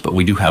positions, but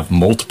we do have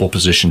multiple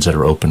positions that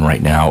are open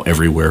right now,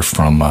 everywhere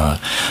from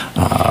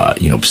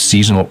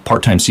seasonal,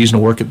 part-time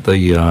seasonal work at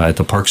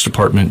the Parks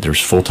Department.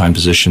 There's full-time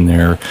position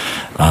there.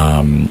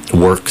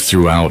 Work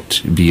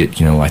throughout, be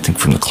it I think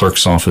from the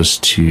clerk's office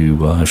to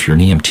if you're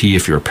an EMT,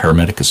 if you're a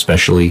paramedic,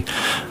 especially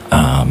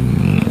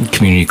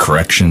community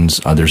corrections.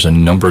 There's a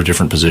number of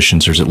different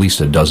positions. There's at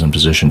least a dozen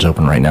positions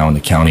open right now in the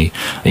county. You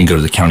can go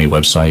to the county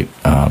website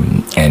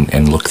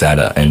and look that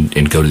up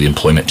and go to the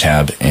employment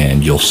tab,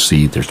 and you'll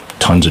see there's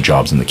tons of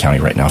jobs in the county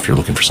right now if you're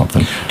looking for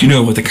something. Do you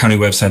know what the county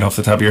website off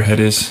the top of your head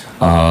is?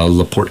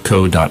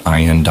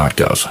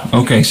 laporteco.in.gov.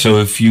 Okay, so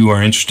if you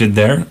are interested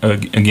there,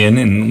 again,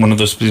 in one of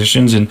those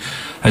positions, and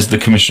as the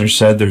commissioner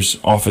said, there's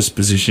office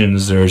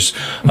positions, there's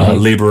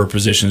laborer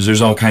positions,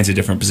 there's all kinds of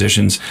different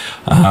positions.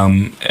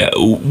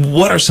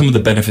 What are some of the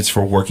benefits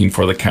for working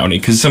for the county?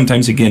 Because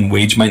sometimes, again,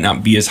 wage might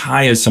not be as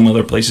high as some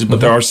other places, but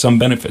there are some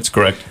benefits,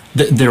 correct?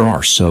 There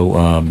are.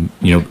 So,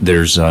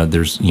 there's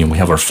we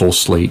have our full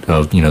slate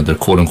of, the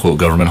quote unquote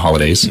government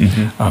holidays,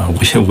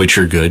 which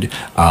are good.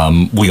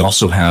 We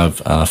also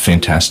have a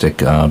fantastic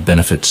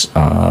benefits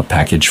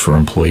package for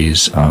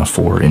employees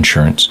for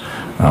insurance.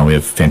 We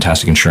have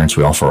fantastic insurance.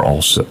 We also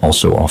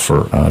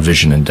offer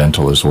vision and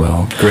dental as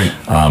well. Great.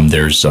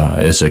 There's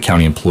as a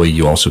county employee,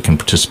 you also can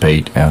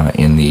participate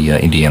in the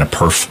Indiana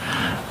PERF,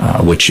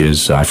 which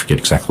is, I forget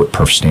exactly what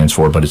PERF stands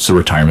for, but it's the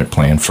retirement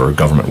plan for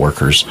government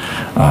workers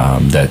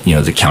that,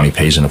 the county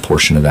pays in a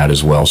portion of that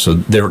as well. So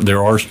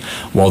there are,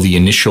 while the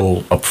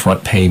initial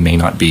upfront pay may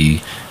not be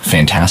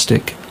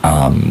fantastic,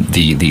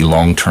 the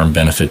long-term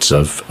benefits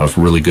of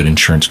really good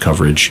insurance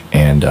coverage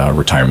and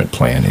retirement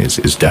plan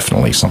is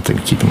definitely something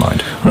to keep in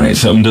mind. All right,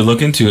 something to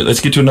look into. Let's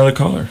get to another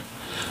caller.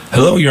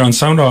 Hello, you're on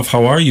Sound Off.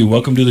 How are you?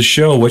 Welcome to the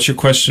show. What's your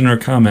question or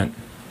comment?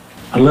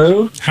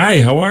 Hello?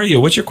 Hi, how are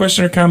you? What's your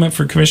question or comment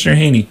for Commissioner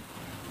Haney?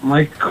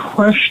 My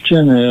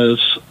question is,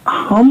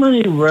 how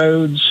many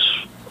roads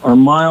or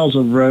miles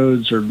of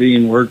roads are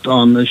being worked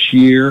on this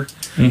year?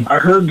 I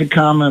heard the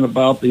comment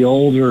about the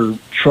older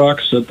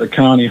trucks that the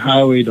county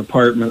highway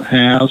department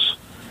has,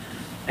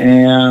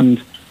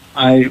 and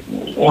I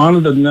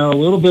wanted to know a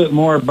little bit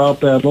more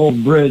about that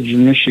old bridge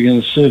in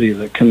Michigan City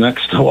that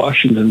connects to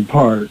Washington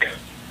Park.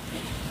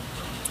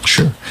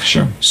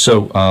 Sure.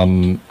 So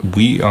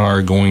we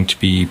are going to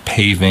be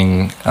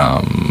paving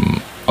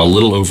a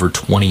little over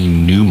 20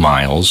 new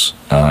miles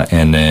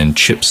and then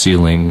chip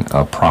sealing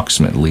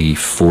approximately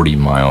 40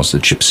 miles. The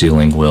chip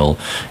sealing will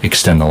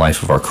extend the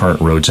life of our current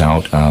roads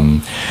out.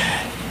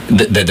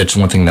 That's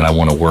one thing that I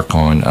want to work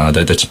on.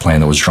 That's a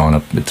plan that was drawn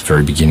up at the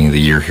very beginning of the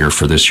year here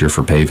for this year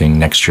for paving.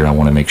 Next year, I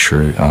want to make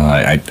sure,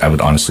 I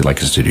would honestly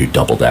like us to do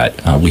double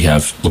that. We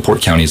have,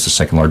 LaPorte County is the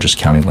second largest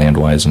county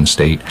land-wise in the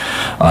state.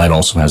 It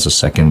also has the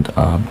second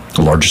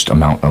largest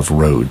amount of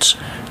roads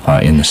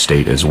in the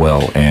state as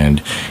well.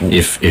 And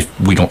if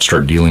we don't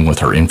start dealing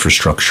with our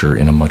infrastructure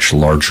in a much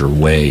larger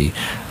way,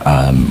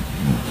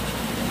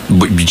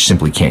 we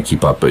simply can't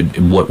keep up. But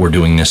what we're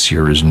doing this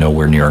year is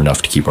nowhere near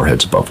enough to keep our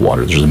heads above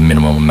water. There's a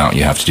minimum amount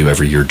you have to do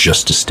every year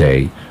just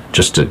to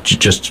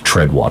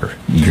tread water,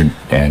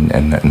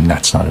 and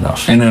that's not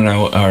enough. And then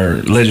our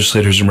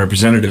legislators and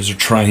representatives are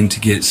trying to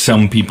get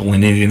some people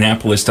in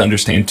Indianapolis to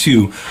understand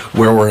too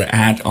where we're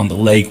at on the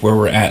lake, where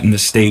we're at in the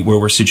state, where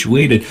we're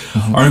situated.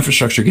 Our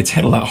infrastructure gets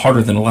hit a lot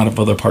harder than a lot of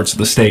other parts of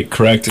the state,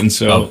 correct? And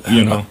so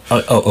yeah,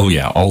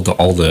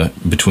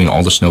 between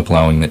all the snow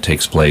plowing that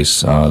takes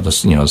place, the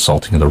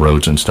salting of the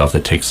roads and stuff,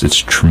 it's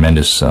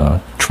tremendous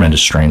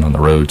strain on the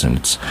roads, and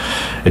it's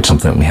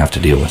something that we have to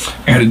deal with.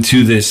 Added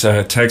to this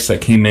text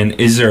that came in,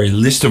 is there a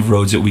list of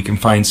roads that we can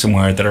find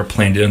somewhere that are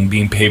planned on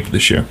being paved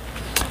this year?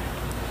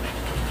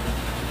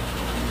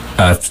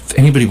 If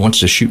anybody wants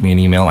to shoot me an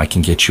email, I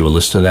can get you a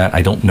list of that.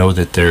 I don't know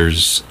that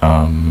there's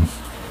an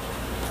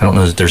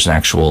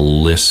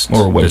actual list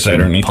or a website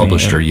or anything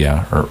published or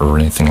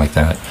anything like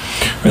that.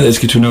 All right, let's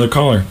get to another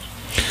caller.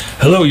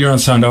 Hello, you're on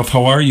Sound Off.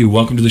 How are you?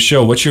 Welcome to the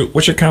show. What's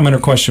your comment or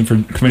question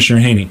for Commissioner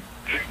Haney?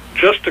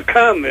 Just a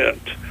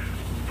comment.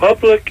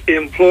 Public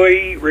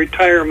Employee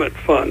Retirement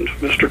Fund,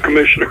 Mr.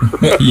 Commissioner.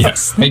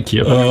 Yes, thank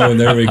you. Oh,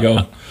 there we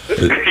go.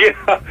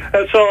 Yeah,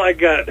 that's all I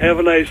got. Have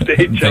a nice day,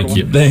 gentlemen. Thank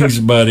you. Thanks,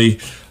 buddy.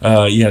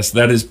 Yes,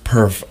 that is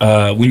perf.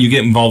 When you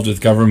get involved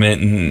with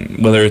government,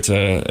 and whether it's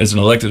as an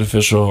elected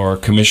official or a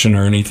commission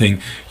or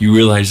anything, you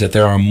realize that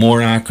there are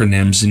more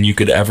acronyms than you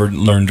could ever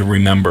learn to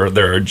remember.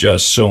 There are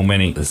just so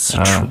many. It's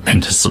a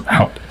tremendous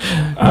amount.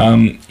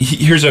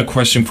 Here's a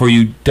question for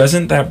you.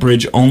 Doesn't that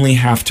bridge only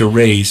have to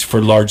raise for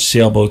large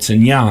sailboats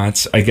and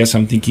yachts? I guess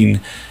I'm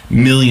thinking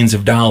millions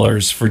of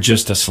dollars for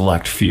just a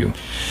select few.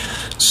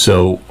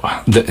 So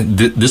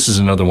this is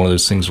another one of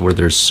those things where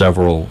there's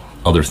several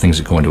other things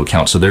that go into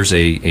account. So there's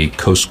a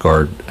Coast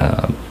Guard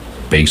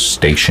base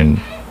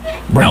station,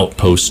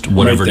 outpost,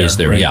 whatever it is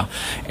there. Right. Yeah.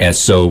 And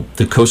so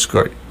the Coast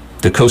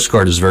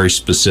Guard is very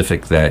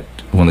specific that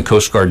when the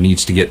Coast Guard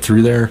needs to get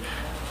through there,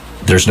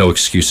 there's no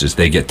excuses.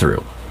 They get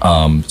through.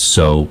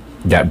 So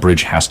that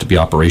bridge has to be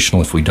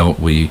operational. If we don't,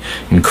 we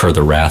incur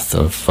the wrath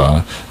of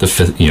the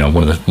fifth,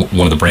 one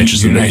of the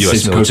branches of the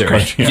U.S.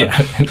 military.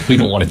 Yeah, we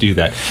don't want to do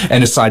that.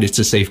 And aside, it's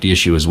a safety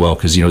issue as well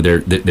because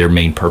their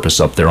main purpose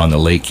up there on the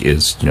lake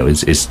is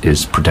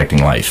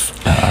protecting life.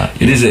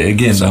 It is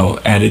again though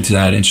added to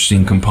that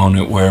interesting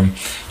component where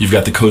you've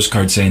got the Coast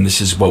Guard saying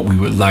this is what we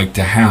would like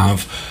to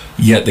have.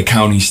 Yet the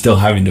county's still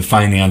having to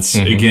finance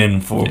again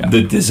for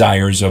the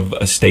desires of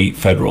a state,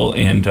 federal,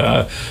 and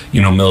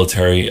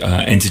military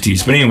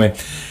entities. But anyway,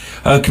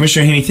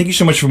 Commissioner Haney, thank you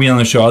so much for being on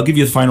the show. I'll give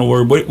you the final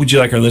word. What would you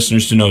like our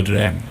listeners to know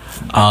today?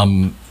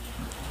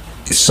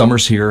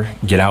 Summer's here.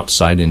 Get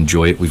outside and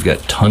enjoy it. We've got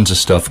tons of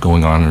stuff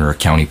going on in our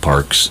county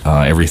parks.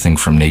 Everything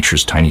from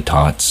Nature's Tiny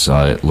Tots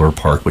at Lure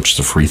Park, which is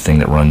a free thing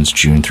that runs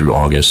June through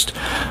August.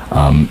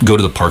 Go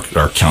to the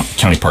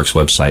county parks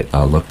website,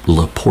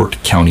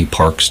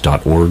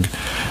 laportecountyparks.org,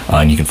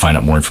 and you can find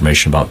out more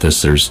information about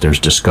this. There's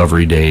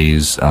discovery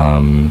days,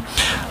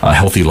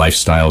 healthy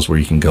lifestyles where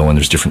you can go, and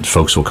there's different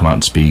folks who will come out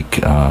and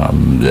speak.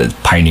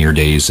 Pioneer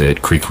days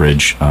at Creek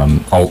Ridge.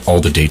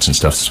 All the dates and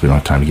stuff, since we don't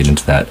have time to get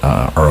into that,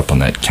 are up on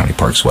that county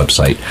parks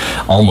website.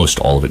 Almost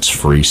all of it's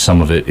free.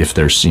 Some of it, if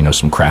there's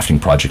some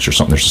crafting projects or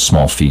something, there's a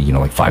small fee,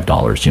 like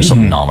 $5,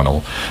 something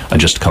nominal,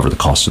 just to cover the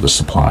cost of the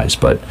supplies.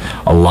 But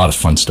a lot of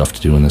fun stuff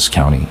to do in this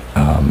county,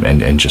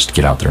 and just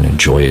get out there and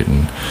enjoy it.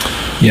 And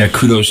yeah,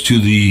 kudos to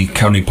the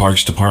county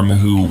parks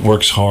department who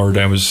works hard.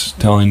 I was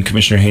telling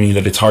Commissioner Haney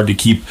that it's hard to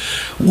keep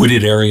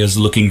wooded areas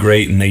looking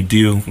great, and they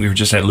do. We were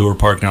just at Lure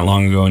Park not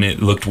long ago, and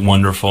it looked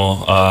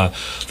wonderful.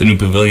 The new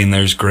pavilion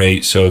there is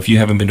great. So if you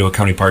haven't been to a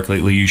county park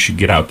lately, you should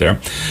get out there.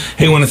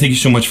 Hey, I want to thank you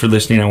so much for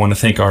listening. I want to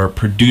thank our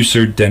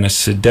producer,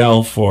 Dennis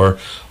Siddell, for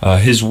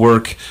his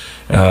work.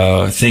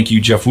 Thank you,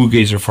 Jeff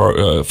Wugazer,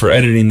 for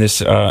editing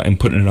this and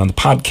putting it on the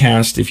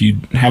podcast. If you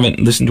haven't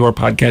listened to our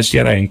podcast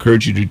yet, I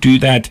encourage you to do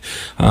that.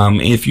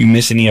 If you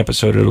miss any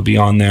episode, it'll be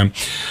on there.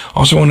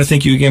 Also, I want to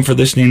thank you again for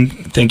listening.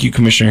 Thank you,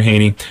 Commissioner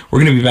Haney. We're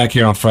going to be back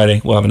here on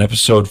Friday. We'll have an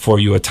episode for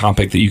you, a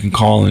topic that you can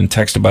call and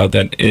text about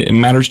that it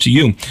matters to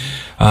you.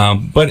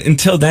 But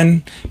until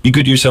then, be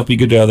good to yourself, be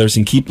good to others,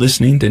 and keep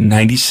listening to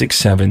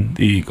 96.7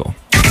 The Eagle.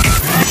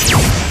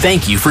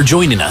 Thank you for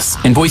joining us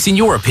and voicing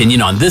your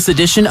opinion on this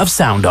edition of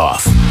Sound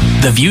Off.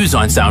 The views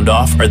on Sound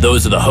Off are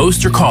those of the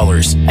host or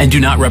callers and do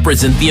not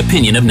represent the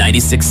opinion of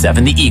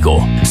 96.7 The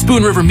Eagle,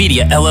 Spoon River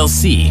Media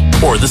LLC,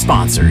 or the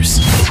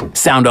sponsors.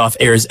 Sound Off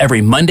airs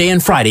every Monday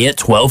and Friday at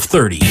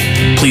 12:30.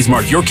 Please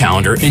mark your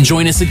calendar and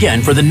join us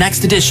again for the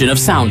next edition of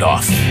Sound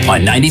Off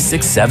on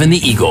 96.7 The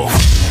Eagle.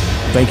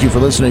 Thank you for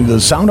listening to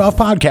the Sound Off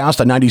podcast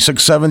at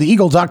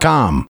 96.7theeagle.com.